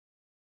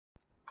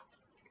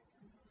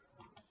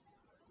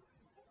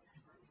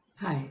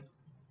Hi,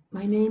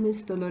 my name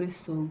is Dolores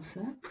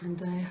Souza, and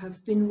I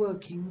have been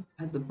working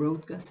at the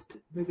broadcast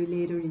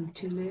regulator in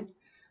Chile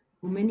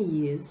for many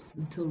years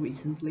until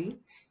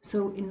recently.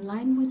 So, in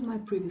line with my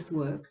previous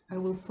work, I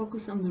will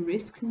focus on the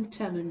risks and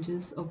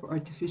challenges of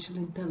artificial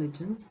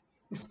intelligence,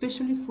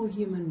 especially for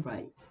human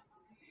rights.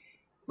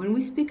 When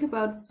we speak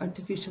about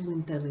artificial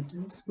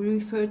intelligence, we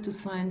refer to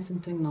science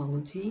and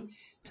technology,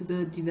 to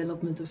the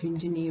development of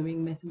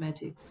engineering,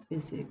 mathematics,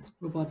 physics,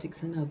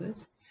 robotics, and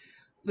others.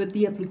 But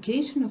the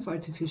application of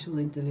artificial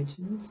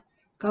intelligence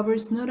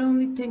covers not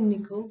only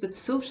technical but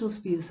social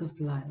spheres of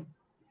life.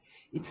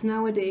 It's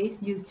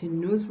nowadays used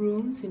in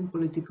newsrooms, in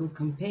political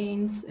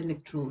campaigns,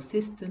 electoral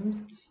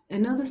systems,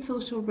 and other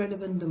social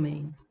relevant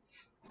domains.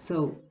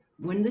 So,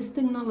 when this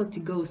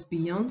technology goes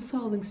beyond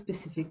solving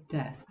specific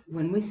tasks,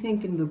 when we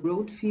think in the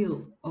broad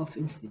field of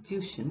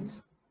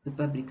institutions, the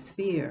public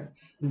sphere,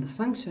 and the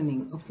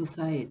functioning of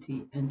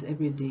society and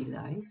everyday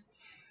life,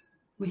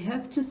 we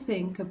have to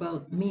think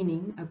about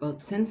meaning,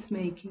 about sense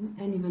making,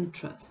 and even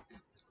trust.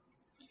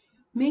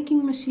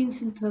 Making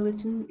machines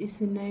intelligent is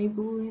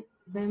enabling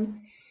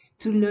them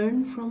to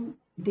learn from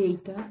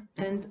data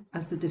and,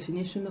 as the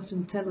definition of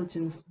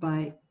intelligence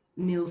by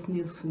Niels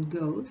Nielsen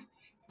goes,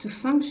 to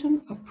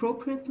function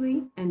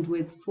appropriately and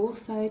with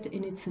foresight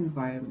in its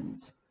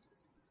environment.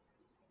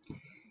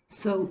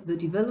 So, the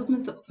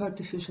development of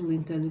artificial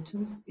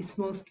intelligence is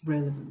most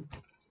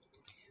relevant.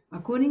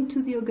 According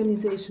to the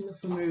Organization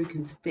of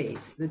American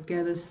States, that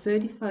gathers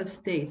 35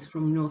 states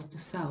from north to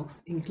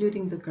south,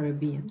 including the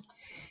Caribbean,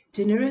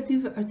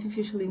 generative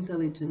artificial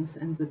intelligence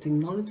and the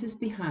technologies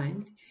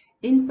behind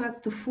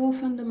impact the four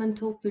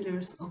fundamental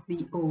pillars of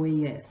the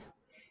OAS: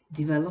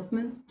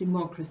 development,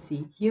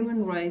 democracy,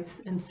 human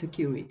rights, and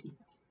security.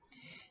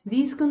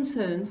 These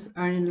concerns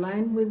are in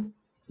line with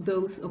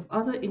those of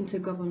other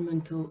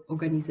intergovernmental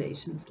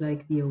organizations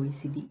like the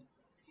OECD.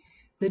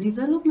 The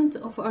development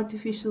of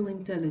artificial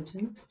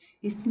intelligence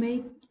is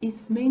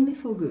mainly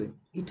for good.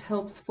 It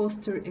helps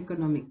foster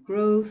economic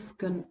growth,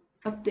 can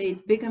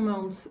update big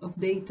amounts of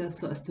data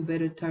so as to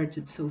better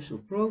target social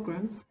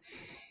programs.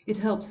 It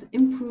helps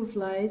improve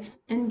lives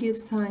and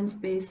gives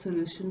science-based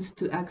solutions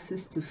to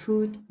access to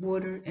food,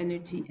 water,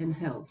 energy, and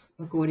health,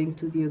 according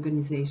to the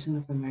Organization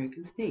of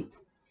American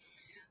States.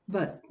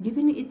 But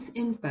given its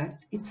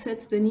impact, it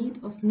sets the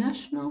need of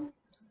national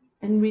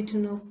and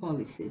regional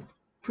policies,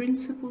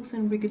 principles,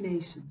 and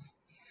regulations.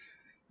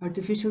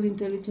 Artificial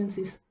intelligence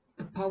is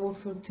a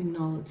powerful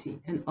technology,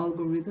 and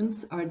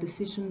algorithms are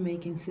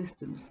decision-making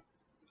systems.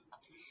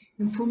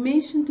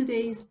 Information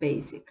today is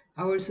basic.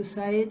 Our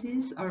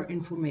societies are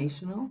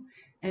informational,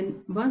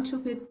 and much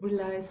of it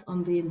relies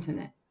on the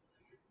internet.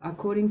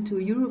 According to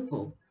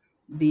Europol,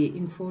 the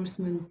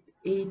enforcement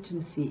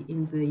agency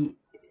in the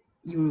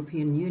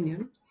European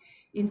Union,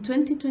 in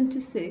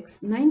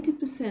 2026,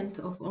 90%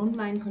 of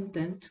online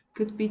content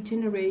could be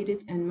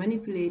generated and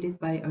manipulated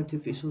by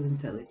artificial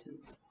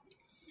intelligence.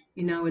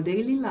 In our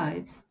daily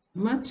lives,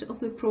 much of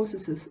the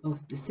processes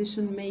of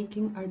decision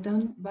making are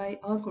done by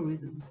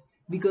algorithms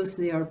because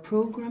they are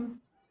programmed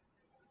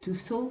to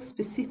solve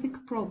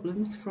specific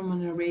problems from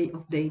an array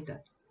of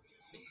data.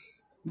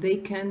 They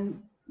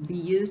can be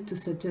used to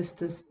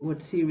suggest us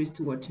what series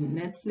to watch on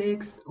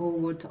Netflix or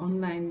what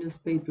online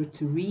newspaper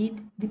to read,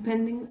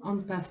 depending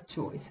on past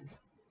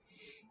choices.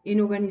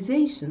 In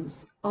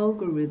organizations,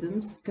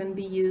 algorithms can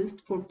be used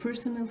for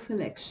personnel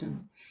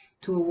selection,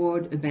 to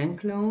award a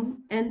bank loan,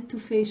 and to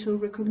facial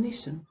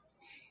recognition.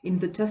 In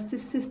the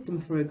justice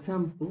system, for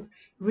example,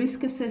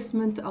 risk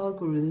assessment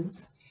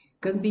algorithms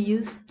can be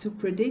used to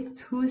predict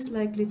who is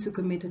likely to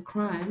commit a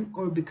crime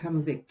or become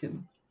a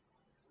victim.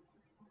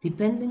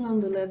 Depending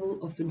on the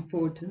level of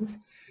importance,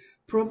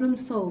 problem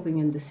solving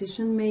and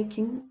decision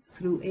making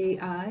through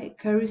AI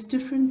carries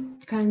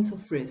different kinds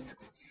of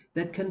risks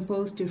that can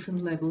pose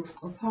different levels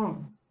of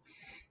harm.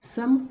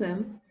 Some of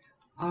them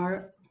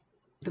are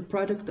the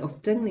product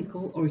of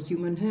technical or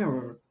human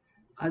error,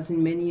 as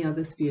in many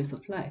other spheres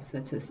of life,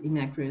 such as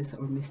inaccuracies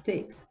or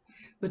mistakes.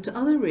 But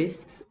other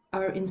risks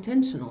are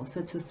intentional,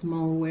 such as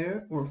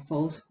malware or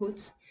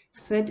falsehoods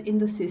fed in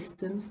the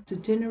systems to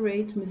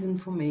generate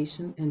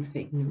misinformation and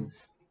fake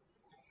news.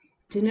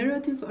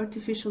 Generative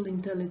artificial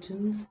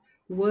intelligence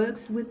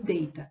works with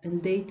data,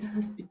 and data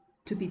has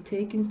to be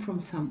taken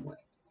from somewhere.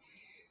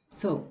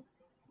 So,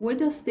 where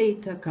does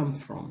data come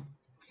from?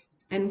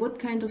 And what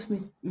kind of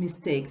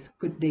mistakes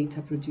could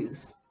data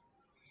produce?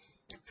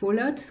 For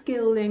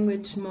large-scale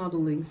language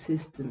modeling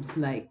systems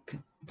like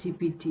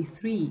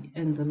GPT-3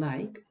 and the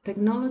like,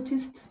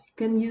 technologists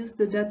can use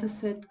the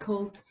dataset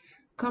called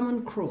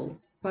Common Crawl,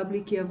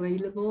 publicly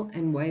available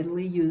and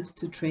widely used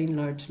to train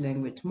large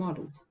language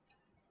models.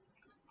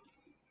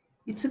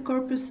 It's a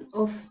corpus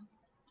of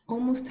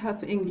almost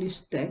half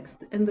English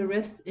text and the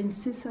rest in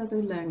 6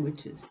 other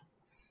languages.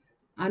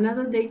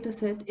 Another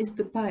dataset is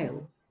the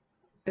Pile,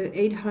 a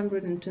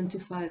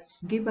 825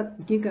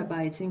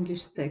 gigabytes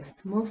English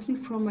text, mostly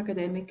from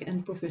academic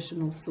and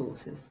professional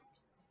sources.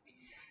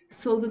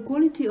 So the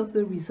quality of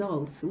the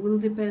results will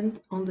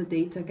depend on the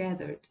data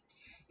gathered.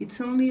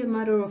 It's only a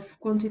matter of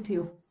quantity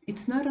of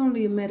It's not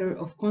only a matter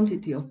of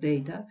quantity of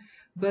data,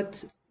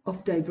 but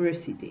of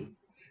diversity.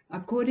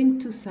 According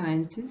to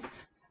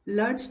scientists,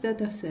 large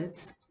data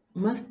sets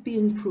must be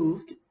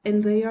improved,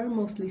 and they are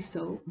mostly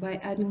so by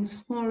adding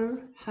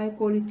smaller,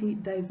 high-quality,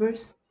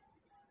 diverse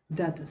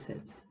data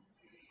sets.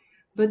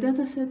 But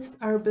data sets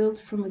are built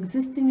from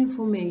existing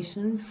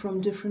information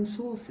from different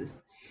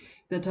sources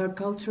that are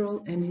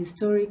cultural and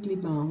historically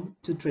bound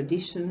to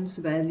traditions,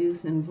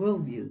 values, and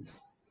worldviews.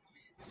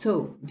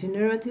 So,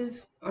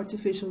 generative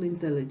artificial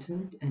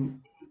intelligence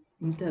and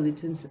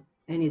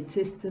its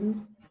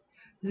systems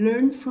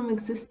learn from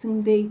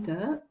existing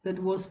data that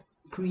was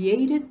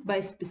created by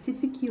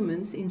specific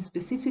humans in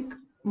specific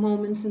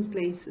moments and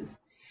places.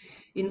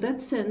 In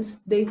that sense,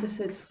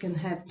 datasets can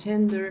have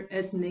gender,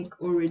 ethnic,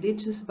 or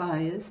religious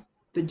bias,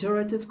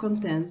 pejorative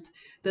content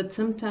that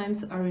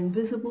sometimes are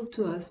invisible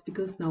to us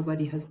because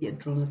nobody has yet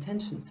drawn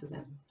attention to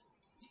them.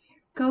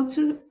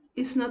 Culture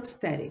is not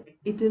static,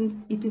 it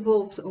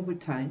evolves over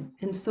time,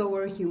 and so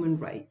are human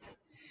rights.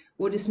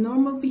 What is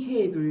normal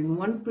behavior in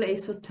one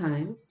place or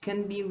time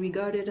can be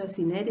regarded as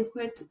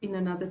inadequate in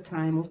another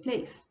time or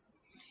place.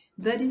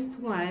 That is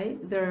why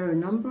there are a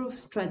number of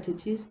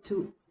strategies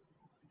to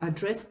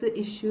address the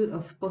issue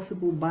of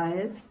possible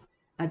bias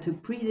at a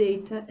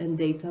pre-data and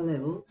data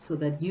level so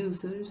that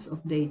users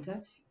of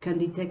data can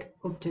detect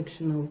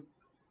objectionable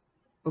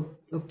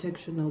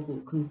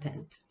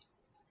content.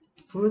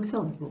 For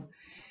example,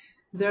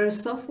 there are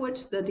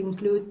softwares that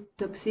include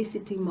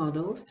toxicity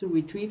models to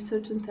retrieve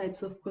certain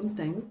types of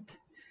content,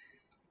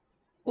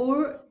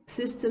 or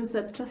systems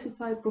that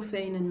classify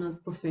profane and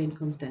not profane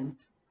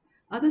content.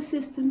 Other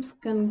systems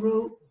can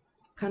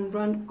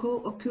run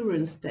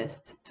co-occurrence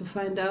tests to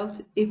find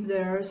out if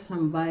there are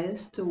some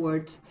bias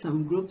towards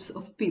some groups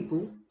of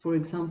people, for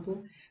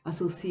example,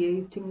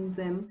 associating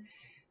them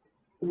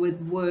with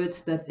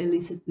words that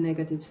elicit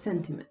negative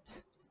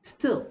sentiments.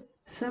 Still,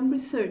 some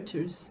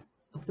researchers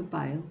of the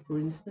bile, for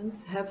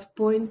instance, have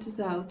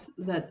pointed out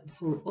that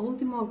for all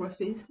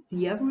demographies,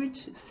 the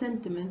average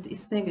sentiment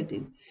is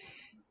negative,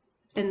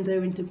 and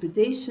their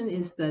interpretation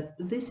is that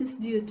this is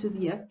due to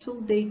the actual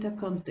data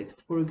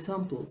context, for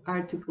example,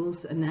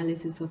 articles,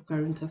 analysis of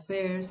current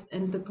affairs,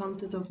 and the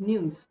content of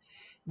news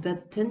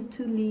that tend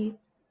to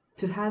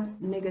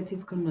have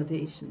negative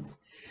connotations.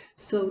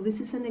 So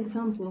this is an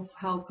example of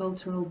how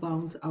cultural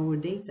bound our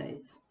data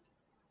is.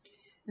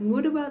 And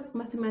what about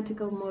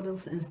mathematical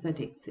models and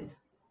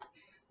statistics?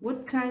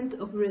 What kind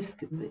of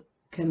risk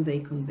can they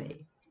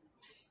convey?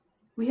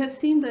 We have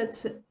seen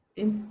that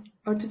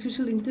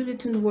artificial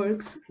intelligence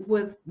works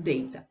with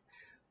data,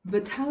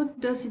 but how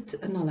does it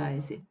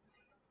analyze it?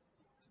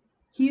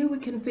 Here we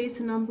can face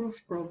a number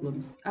of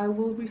problems. I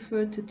will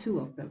refer to two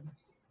of them.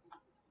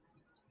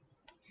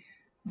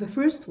 The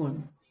first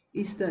one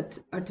is that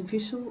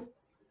artificial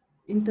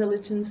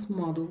intelligence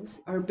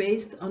models are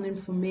based on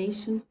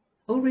information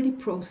already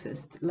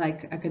processed,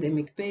 like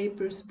academic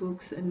papers,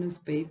 books, and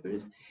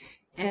newspapers,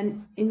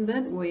 and in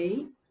that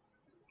way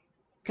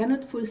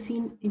cannot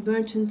foresee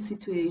emergent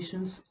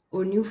situations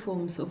or new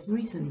forms of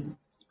reasoning.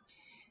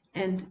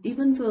 And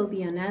even though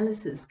the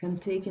analysis can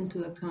take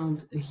into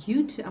account a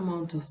huge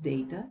amount of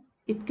data,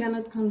 it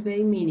cannot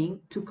convey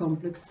meaning to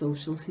complex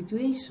social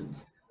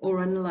situations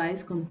or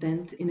analyze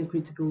content in a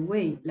critical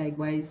way,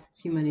 likewise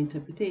human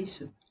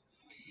interpretation.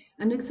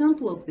 An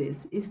example of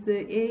this is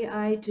the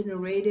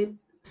AI-generated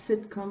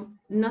sitcom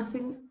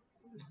Nothing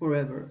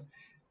Forever,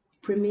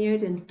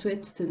 premiered in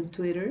Twitch and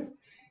Twitter,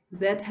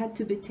 that had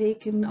to be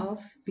taken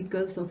off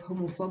because of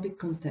homophobic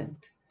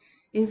content.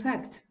 In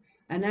fact,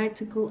 an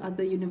article at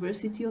the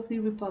University of the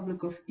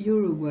Republic of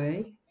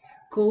Uruguay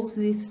calls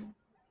these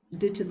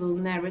digital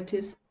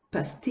narratives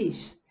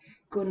pastiche,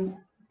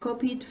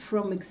 copied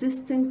from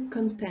existing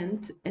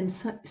content, and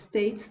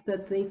states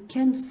that they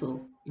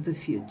cancel the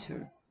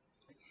future.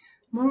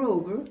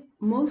 Moreover,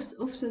 most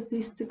of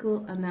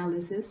statistical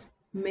analysis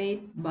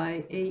made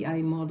by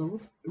AI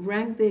models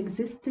rank the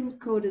existing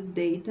coded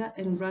data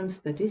and run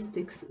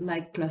statistics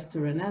like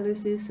cluster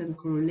analysis and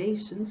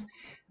correlations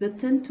that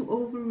tend to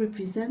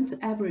overrepresent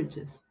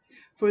averages,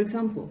 for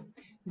example,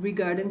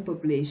 regarding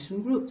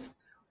population groups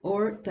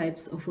or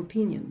types of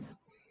opinions.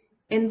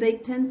 And they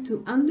tend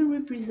to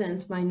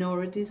underrepresent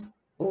minorities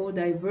or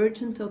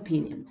divergent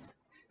opinions.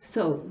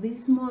 So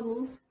these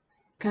models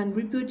can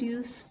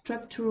reproduce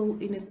structural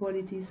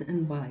inequalities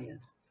and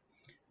bias.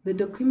 The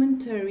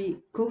documentary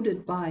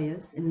Coded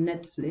Bias in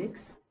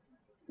Netflix,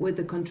 with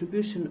the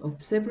contribution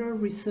of several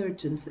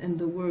researchers and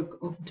the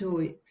work of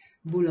Joy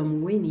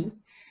Buolamwini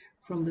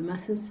from the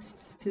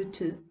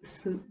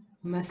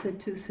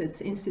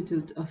Massachusetts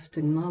Institute of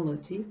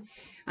Technology,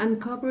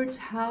 uncovered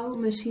how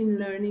machine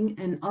learning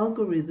and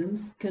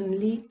algorithms can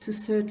lead to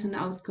certain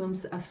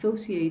outcomes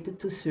associated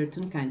to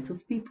certain kinds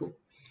of people.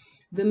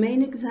 The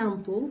main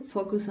example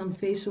focused on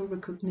facial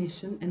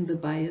recognition and the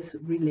bias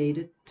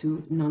related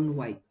to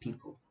non-white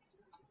people.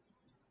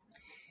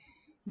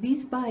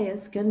 These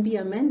biases can be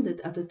amended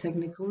at a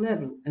technical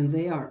level, and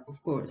they are,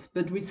 of course,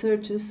 but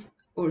researchers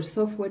or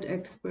software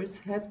experts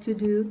have to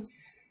do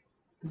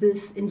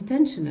this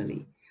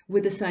intentionally,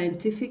 with a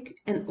scientific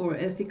and or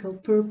ethical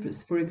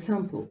purpose, for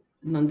example,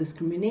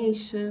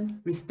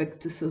 non-discrimination,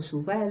 respect to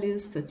social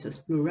values such as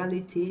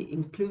plurality,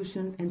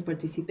 inclusion, and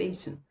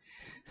participation.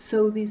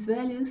 So these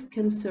values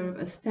can serve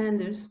as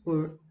standards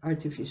for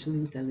artificial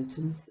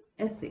intelligence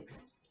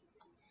ethics.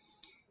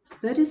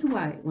 That is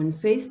why, when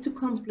faced to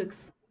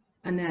complex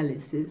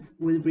analysis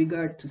with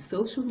regard to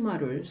social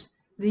matters,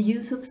 the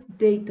use of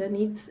data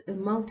needs a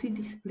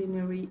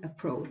multidisciplinary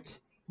approach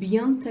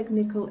beyond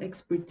technical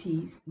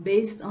expertise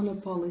based on a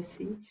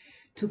policy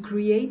to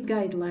create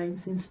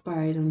guidelines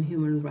inspired on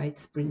human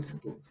rights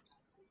principles.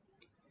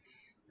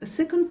 A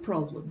second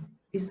problem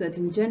is that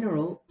in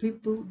general,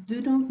 people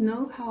do not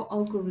know how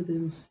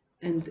algorithms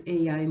and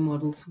AI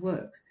models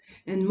work.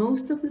 And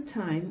most of the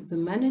time, the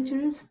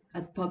managers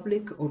at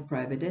public or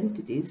private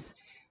entities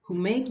who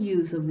make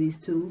use of these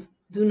tools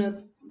do not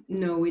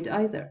know it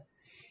either.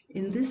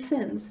 In this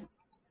sense,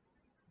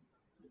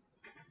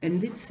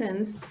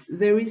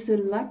 there is a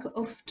lack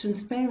of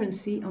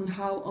transparency on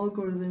how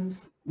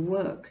algorithms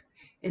work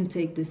and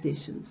take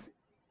decisions.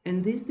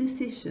 And these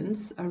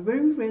decisions are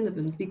very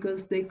relevant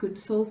because they could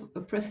solve a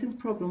pressing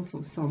problem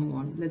for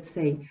someone, let's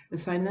say a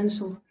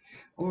financial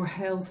or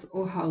health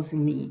or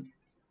housing need.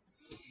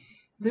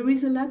 There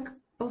is a lack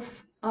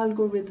of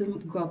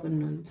algorithm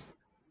governance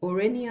or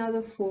any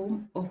other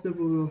form of the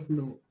rule of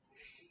law.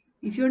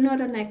 If you're not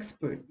an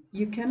expert,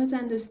 you cannot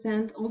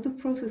understand all the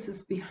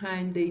processes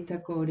behind data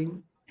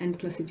coding and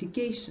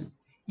classification.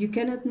 You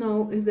cannot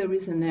know if there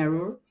is an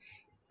error,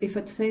 if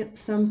at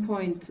some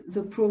point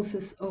the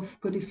process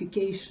of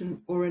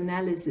codification or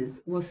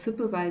analysis was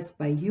supervised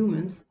by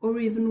humans, or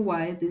even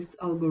why this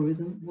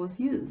algorithm was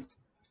used.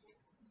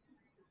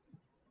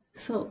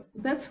 So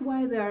that's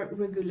why there are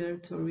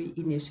regulatory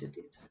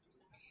initiatives.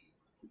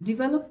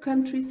 Developed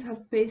countries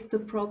have faced the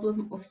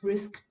problem of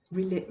risk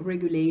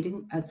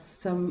regulating at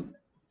some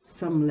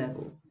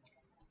level.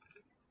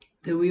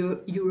 The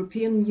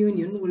European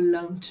Union will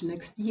launch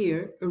next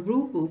year a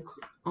rulebook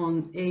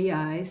on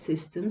AI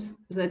systems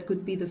that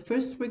could be the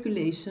first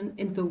regulation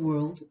in the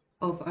world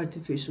of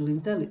artificial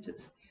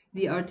intelligence,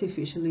 the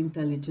Artificial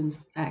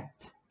Intelligence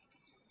Act.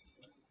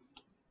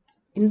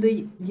 In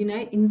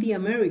the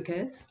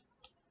Americas,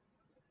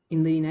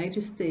 in the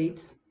United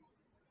States,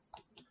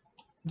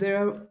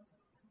 there are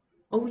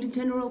only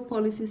general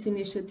policies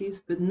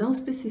initiatives, but no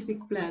specific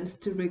plans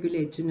to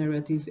regulate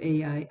generative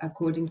AI,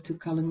 according to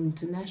Column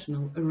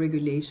International, a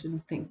regulation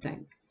think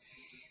tank.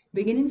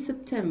 Beginning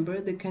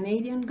September, the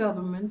Canadian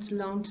government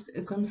launched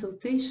a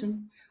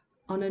consultation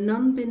on a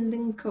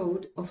non-binding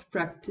code of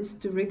practice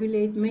to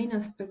regulate main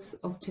aspects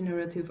of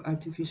generative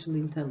artificial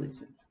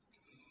intelligence.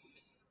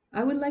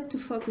 I would like to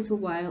focus a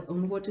while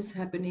on what is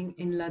happening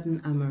in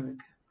Latin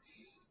America.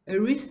 A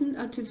recent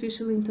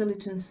artificial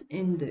intelligence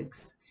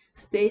index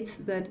states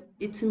that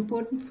it's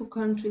important for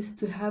countries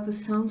to have a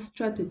sound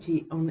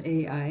strategy on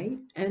AI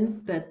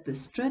and that the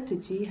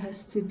strategy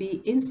has to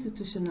be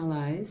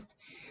institutionalized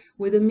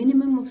with a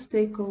minimum of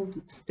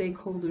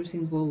stakeholders'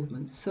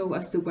 involvement so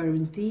as to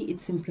guarantee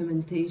its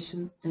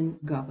implementation and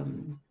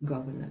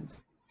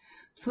governance.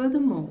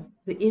 Furthermore,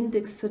 the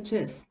index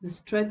suggests the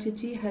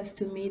strategy has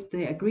to meet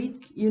the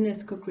agreed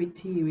UNESCO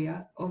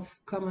criteria of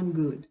common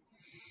good.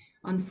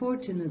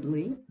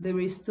 Unfortunately,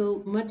 there is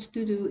still much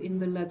to do in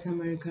the Latin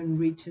American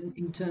region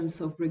in terms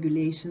of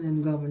regulation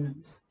and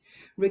governance.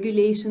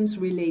 Regulations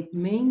relate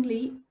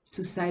mainly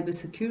to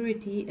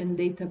cybersecurity and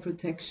data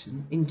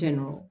protection in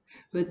general,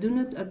 but do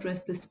not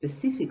address the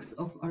specifics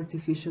of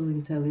artificial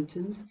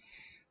intelligence,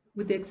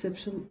 with the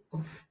exception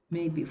of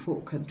maybe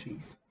 4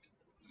 countries.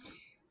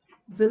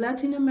 The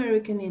Latin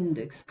American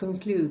Index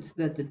concludes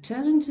that the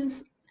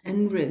challenges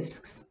and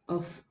risks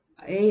of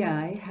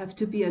AI have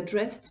to be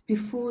addressed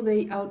before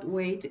they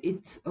outweigh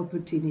its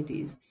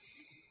opportunities.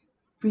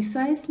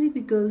 Precisely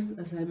because,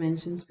 as I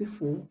mentioned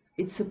before,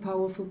 it's a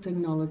powerful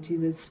technology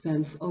that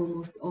spans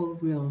almost all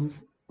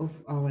realms of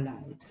our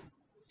lives.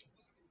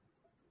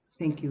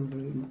 Thank you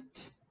very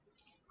much.